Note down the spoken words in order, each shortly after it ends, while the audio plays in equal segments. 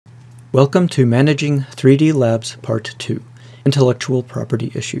Welcome to Managing 3D Labs Part 2, Intellectual Property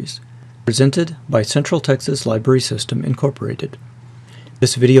Issues, presented by Central Texas Library System, Incorporated.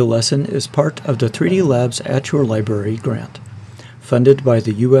 This video lesson is part of the 3D Labs at Your Library grant, funded by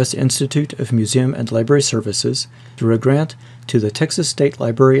the U.S. Institute of Museum and Library Services through a grant to the Texas State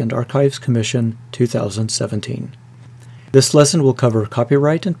Library and Archives Commission 2017. This lesson will cover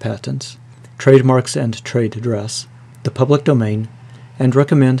copyright and patents, trademarks and trade dress, the public domain, and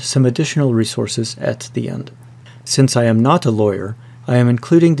recommend some additional resources at the end. Since I am not a lawyer, I am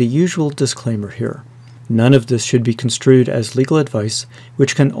including the usual disclaimer here. None of this should be construed as legal advice,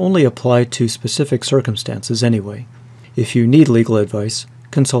 which can only apply to specific circumstances anyway. If you need legal advice,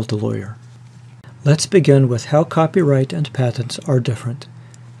 consult a lawyer. Let's begin with how copyright and patents are different.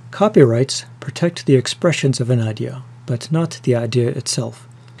 Copyrights protect the expressions of an idea, but not the idea itself.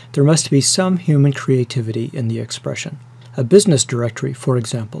 There must be some human creativity in the expression. A business directory, for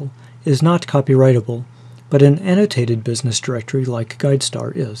example, is not copyrightable, but an annotated business directory like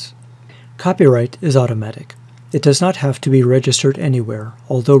GuideStar is. Copyright is automatic. It does not have to be registered anywhere,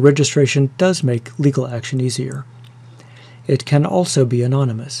 although registration does make legal action easier. It can also be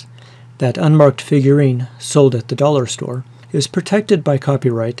anonymous. That unmarked figurine sold at the dollar store is protected by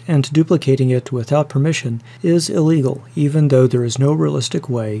copyright, and duplicating it without permission is illegal, even though there is no realistic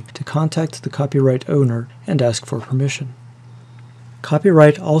way to contact the copyright owner and ask for permission.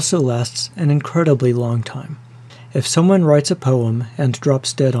 Copyright also lasts an incredibly long time. If someone writes a poem and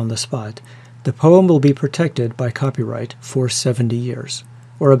drops dead on the spot, the poem will be protected by copyright for 70 years,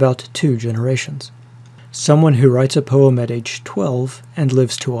 or about 2 generations. Someone who writes a poem at age 12 and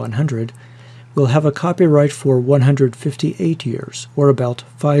lives to 100 will have a copyright for 158 years, or about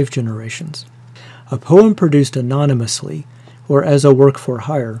 5 generations. A poem produced anonymously, or as a work for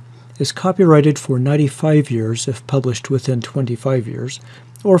hire, is copyrighted for 95 years if published within 25 years,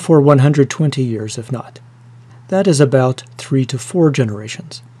 or for 120 years if not. That is about 3 to 4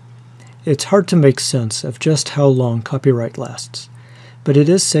 generations. It's hard to make sense of just how long copyright lasts, but it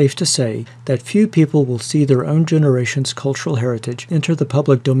is safe to say that few people will see their own generation's cultural heritage enter the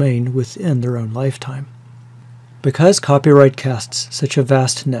public domain within their own lifetime. Because copyright casts such a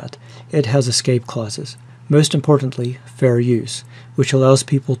vast net, it has escape clauses. Most importantly, fair use, which allows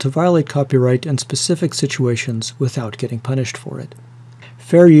people to violate copyright in specific situations without getting punished for it.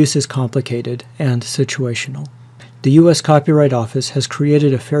 Fair use is complicated and situational. The U.S. Copyright Office has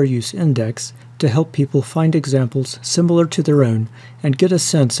created a fair use index to help people find examples similar to their own and get a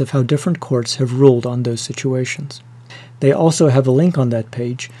sense of how different courts have ruled on those situations. They also have a link on that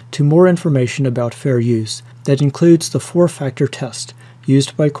page to more information about fair use that includes the 4-factor test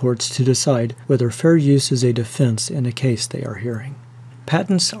used by courts to decide whether fair use is a defense in a case they are hearing.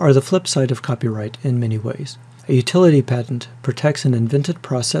 Patents are the flip side of copyright in many ways. A utility patent protects an invented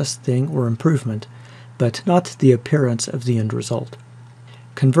process, thing, or improvement, but not the appearance of the end result.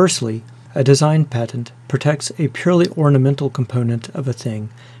 Conversely, a design patent protects a purely ornamental component of a thing,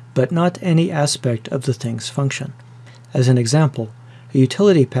 but not any aspect of the thing's function. As an example, a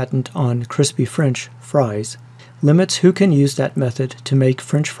utility patent on crispy French fries limits who can use that method to make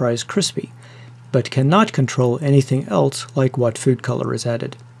French fries crispy, but cannot control anything else like what food color is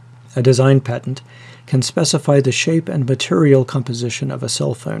added. A design patent can specify the shape and material composition of a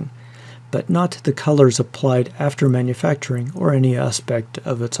cell phone, but not the colors applied after manufacturing or any aspect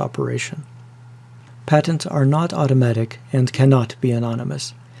of its operation. Patents are not automatic and cannot be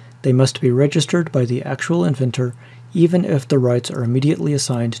anonymous. They must be registered by the actual inventor, even if the rights are immediately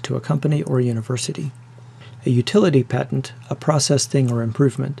assigned to a company or university. A utility patent, a process, thing, or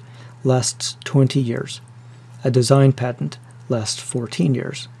improvement, lasts 20 years. A design patent lasts 14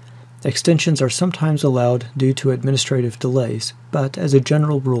 years. Extensions are sometimes allowed due to administrative delays, but as a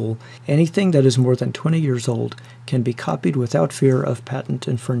general rule, anything that is more than 20 years old can be copied without fear of patent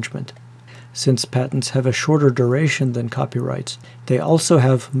infringement. Since patents have a shorter duration than copyrights, they also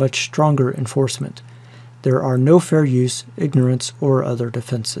have much stronger enforcement. There are no fair use, ignorance, or other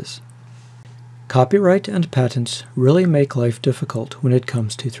defenses. Copyright and patents really make life difficult when it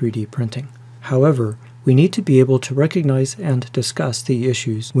comes to 3D printing. However, we need to be able to recognize and discuss the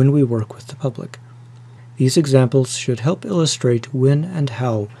issues when we work with the public. These examples should help illustrate when and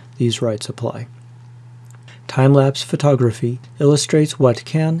how these rights apply. Time-lapse photography illustrates what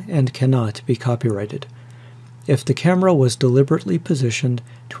can and cannot be copyrighted. If the camera was deliberately positioned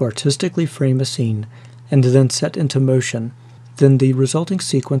to artistically frame a scene and then set into motion, then the resulting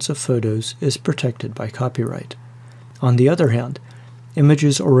sequence of photos is protected by copyright. On the other hand,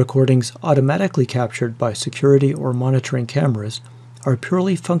 images or recordings automatically captured by security or monitoring cameras are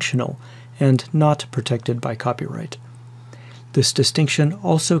purely functional and not protected by copyright. This distinction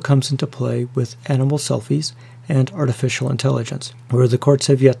also comes into play with animal selfies and artificial intelligence, where the courts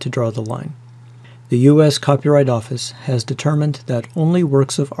have yet to draw the line. The U.S. Copyright Office has determined that only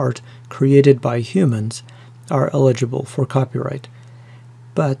works of art created by humans are eligible for copyright,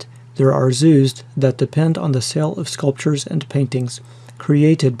 but there are zoos that depend on the sale of sculptures and paintings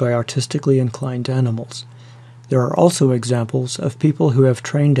created by artistically inclined animals. There are also examples of people who have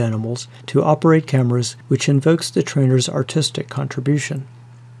trained animals to operate cameras, which invokes the trainer's artistic contribution.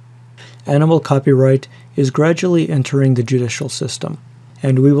 Animal copyright is gradually entering the judicial system,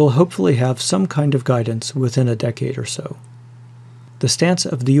 and we will hopefully have some kind of guidance within a decade or so. The stance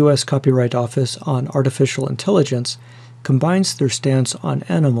of the U.S. Copyright Office on artificial intelligence combines their stance on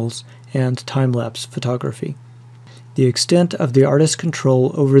animals and time-lapse photography. The extent of the artist's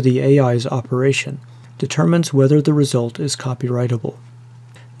control over the AI's operation determines whether the result is copyrightable.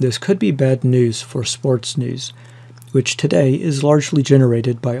 This could be bad news for sports news, which today is largely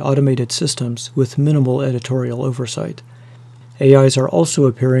generated by automated systems with minimal editorial oversight. AIs are also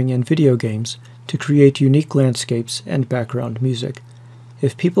appearing in video games to create unique landscapes and background music.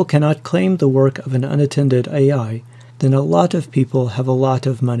 If people cannot claim the work of an unattended AI, then a lot of people have a lot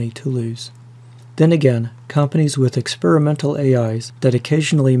of money to lose. Then again, companies with experimental AIs that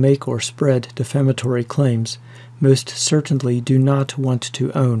occasionally make or spread defamatory claims most certainly do not want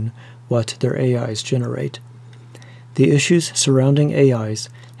to own what their AIs generate. The issues surrounding AIs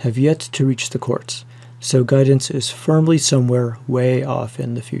have yet to reach the courts, so guidance is firmly somewhere way off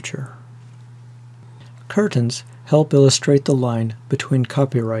in the future. Curtains help illustrate the line between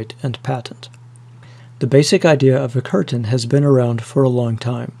copyright and patent. The basic idea of a curtain has been around for a long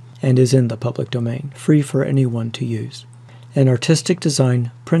time and is in the public domain, free for anyone to use. An artistic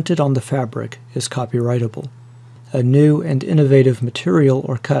design printed on the fabric is copyrightable. A new and innovative material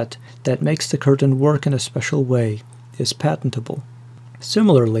or cut that makes the curtain work in a special way is patentable.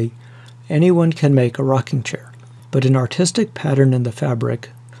 Similarly, anyone can make a rocking chair, but an artistic pattern in the fabric,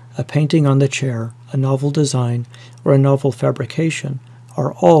 a painting on the chair, a novel design, or a novel fabrication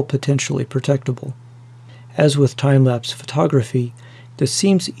are all potentially protectable. As with time-lapse photography, this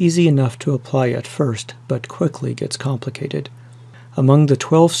seems easy enough to apply at first, but quickly gets complicated. Among the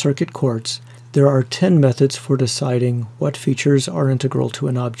 12 circuit courts, there are 10 methods for deciding what features are integral to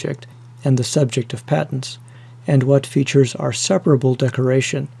an object and the subject of patents, and what features are separable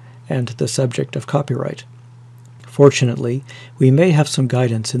decoration and the subject of copyright. Fortunately, we may have some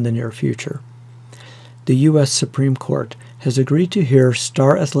guidance in the near future. The U.S. Supreme Court has agreed to hear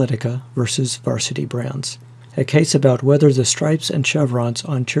Star Athletica versus Varsity Brands, a case about whether the stripes and chevrons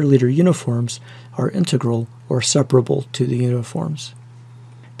on cheerleader uniforms are integral or separable to the uniforms.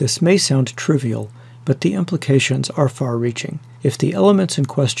 This may sound trivial, but the implications are far-reaching. If the elements in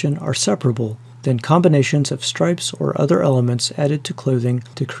question are separable, then combinations of stripes or other elements added to clothing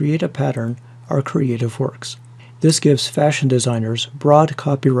to create a pattern are creative works. This gives fashion designers broad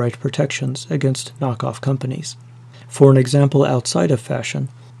copyright protections against knockoff companies. For an example outside of fashion,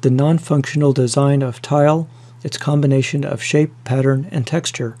 the non-functional design of tile, its combination of shape, pattern, and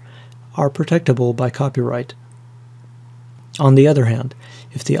texture, are protectable by copyright. On the other hand,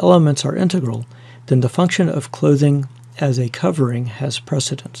 if the elements are integral, then the function of clothing as a covering has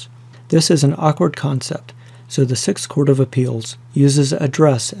precedence. This is an awkward concept, so the Sixth Court of Appeals uses a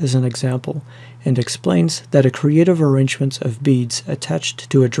dress as an example and explains that a creative arrangement of beads attached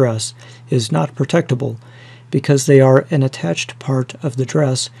to a dress is not protectable because they are an attached part of the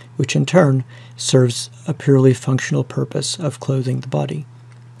dress, which in turn serves a purely functional purpose of clothing the body.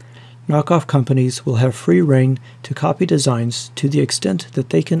 Knockoff companies will have free rein to copy designs to the extent that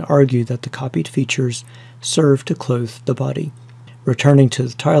they can argue that the copied features serve to clothe the body. Returning to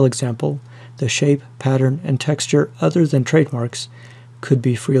the tile example, the shape, pattern, and texture other than trademarks could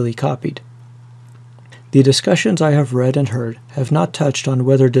be freely copied. The discussions I have read and heard have not touched on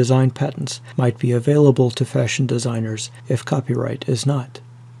whether design patents might be available to fashion designers if copyright is not.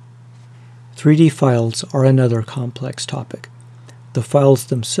 3D files are another complex topic. The files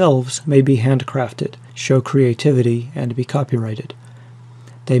themselves may be handcrafted, show creativity, and be copyrighted.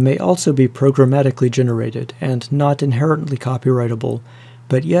 They may also be programmatically generated and not inherently copyrightable,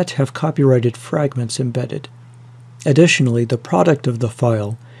 but yet have copyrighted fragments embedded. Additionally, the product of the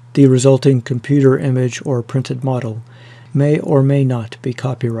file, the resulting computer image or printed model, may or may not be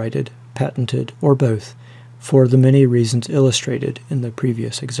copyrighted, patented, or both, for the many reasons illustrated in the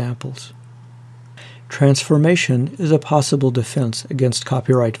previous examples. Transformation is a possible defense against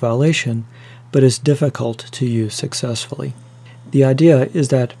copyright violation, but is difficult to use successfully. The idea is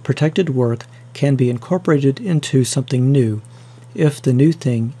that protected work can be incorporated into something new if the new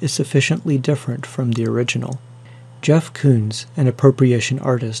thing is sufficiently different from the original. Jeff Koons, an appropriation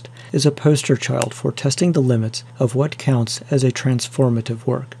artist, is a poster child for testing the limits of what counts as a transformative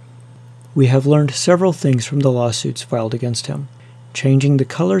work. We have learned several things from the lawsuits filed against him. Changing the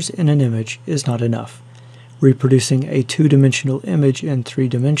colors in an image is not enough. Reproducing a two-dimensional image in 3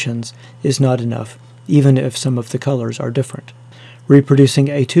 dimensions is not enough, even if some of the colors are different. Reproducing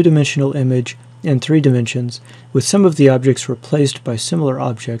a two-dimensional image in 3 dimensions with some of the objects replaced by similar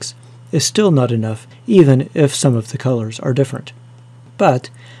objects is still not enough, even if some of the colors are different. But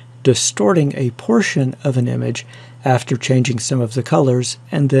distorting a portion of an image after changing some of the colors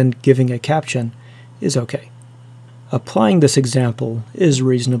and then giving a caption is okay. Applying this example is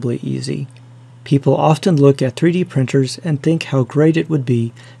reasonably easy. People often look at 3D printers and think how great it would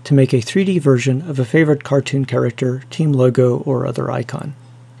be to make a 3D version of a favorite cartoon character, team logo, or other icon.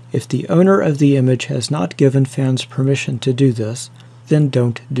 If the owner of the image has not given fans permission to do this, then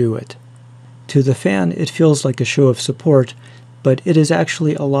don't do it. To the fan, it feels like a show of support, but it is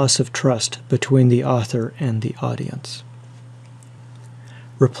actually a loss of trust between the author and the audience.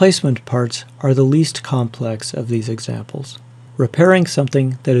 Replacement parts are the least complex of these examples. Repairing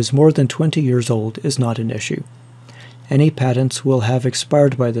something that is more than 20 years old is not an issue. Any patents will have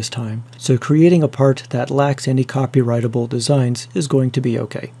expired by this time, so creating a part that lacks any copyrightable designs is going to be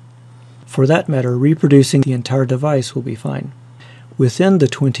okay. For that matter, reproducing the entire device will be fine. Within the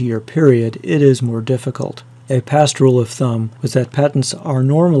 20-year period, it is more difficult. A past rule of thumb was that patents are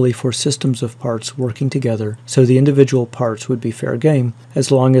normally for systems of parts working together, so the individual parts would be fair game as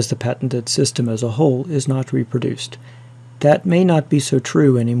long as the patented system as a whole is not reproduced. That may not be so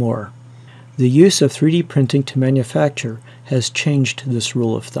true anymore. The use of 3D printing to manufacture has changed this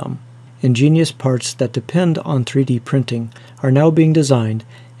rule of thumb. Ingenious parts that depend on 3D printing are now being designed,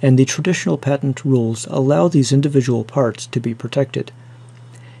 and the traditional patent rules allow these individual parts to be protected.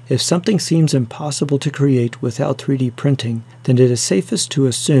 If something seems impossible to create without 3D printing, then it is safest to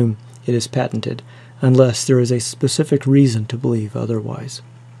assume it is patented, unless there is a specific reason to believe otherwise.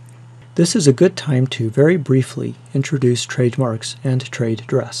 This is a good time to very briefly introduce trademarks and trade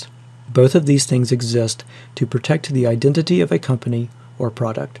dress. Both of these things exist to protect the identity of a company or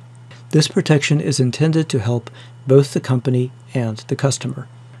product. This protection is intended to help both the company and the customer.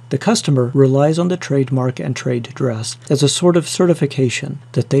 The customer relies on the trademark and trade dress as a sort of certification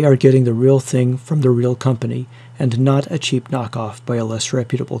that they are getting the real thing from the real company and not a cheap knockoff by a less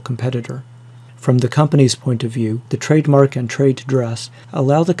reputable competitor. From the company's point of view, the trademark and trade dress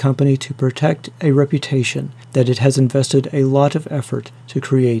allow the company to protect a reputation that it has invested a lot of effort to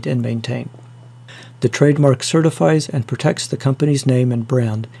create and maintain. The trademark certifies and protects the company's name and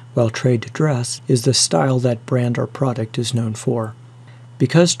brand, while trade dress is the style that brand or product is known for.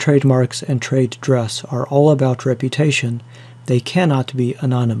 Because trademarks and trade dress are all about reputation, they cannot be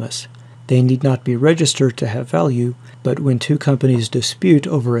anonymous. They need not be registered to have value, but when two companies dispute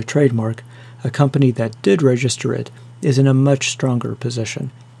over a trademark, a company that did register it is in a much stronger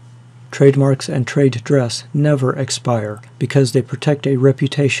position. Trademarks and trade dress never expire because they protect a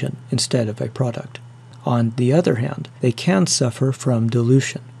reputation instead of a product. On the other hand, they can suffer from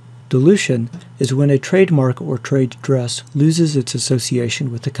dilution. Dilution is when a trademark or trade dress loses its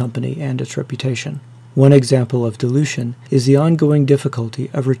association with the company and its reputation. One example of dilution is the ongoing difficulty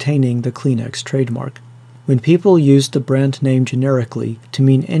of retaining the Kleenex trademark. When people use the brand name generically to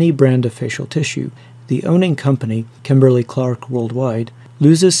mean any brand of facial tissue, the owning company, Kimberly-Clark Worldwide,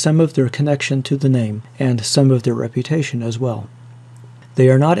 loses some of their connection to the name and some of their reputation as well. They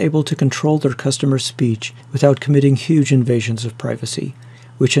are not able to control their customer speech without committing huge invasions of privacy,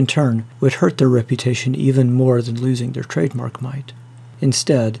 which in turn would hurt their reputation even more than losing their trademark might.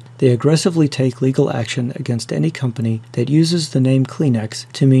 Instead, they aggressively take legal action against any company that uses the name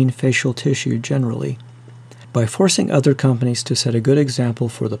Kleenex to mean facial tissue generally. By forcing other companies to set a good example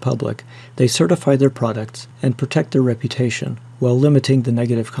for the public, they certify their products and protect their reputation while limiting the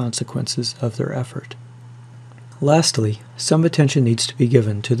negative consequences of their effort. Lastly, some attention needs to be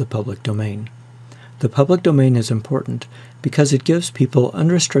given to the public domain. The public domain is important because it gives people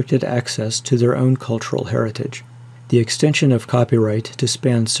unrestricted access to their own cultural heritage. The extension of copyright to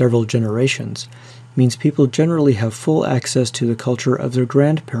span several generations means people generally have full access to the culture of their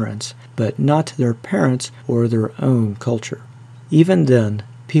grandparents, but not their parents' or their own culture. Even then,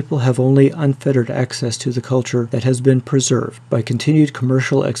 people have only unfettered access to the culture that has been preserved by continued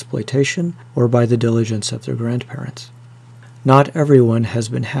commercial exploitation or by the diligence of their grandparents. Not everyone has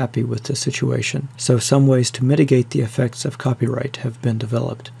been happy with this situation, so some ways to mitigate the effects of copyright have been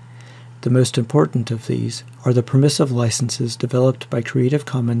developed. The most important of these are the permissive licenses developed by Creative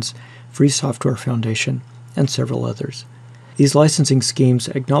Commons, Free Software Foundation, and several others. These licensing schemes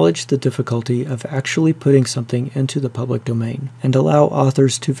acknowledge the difficulty of actually putting something into the public domain and allow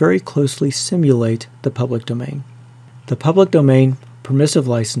authors to very closely simulate the public domain. The public domain, permissive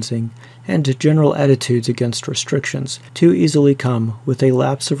licensing, and general attitudes against restrictions too easily come with a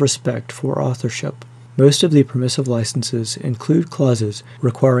lapse of respect for authorship. Most of the permissive licenses include clauses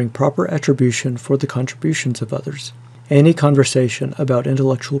requiring proper attribution for the contributions of others. Any conversation about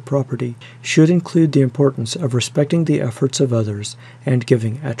intellectual property should include the importance of respecting the efforts of others and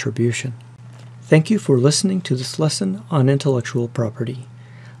giving attribution. Thank you for listening to this lesson on intellectual property.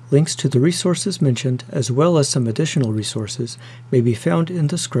 Links to the resources mentioned, as well as some additional resources, may be found in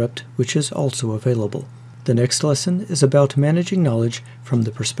the script, which is also available. The next lesson is about managing knowledge from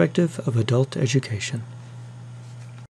the perspective of adult education.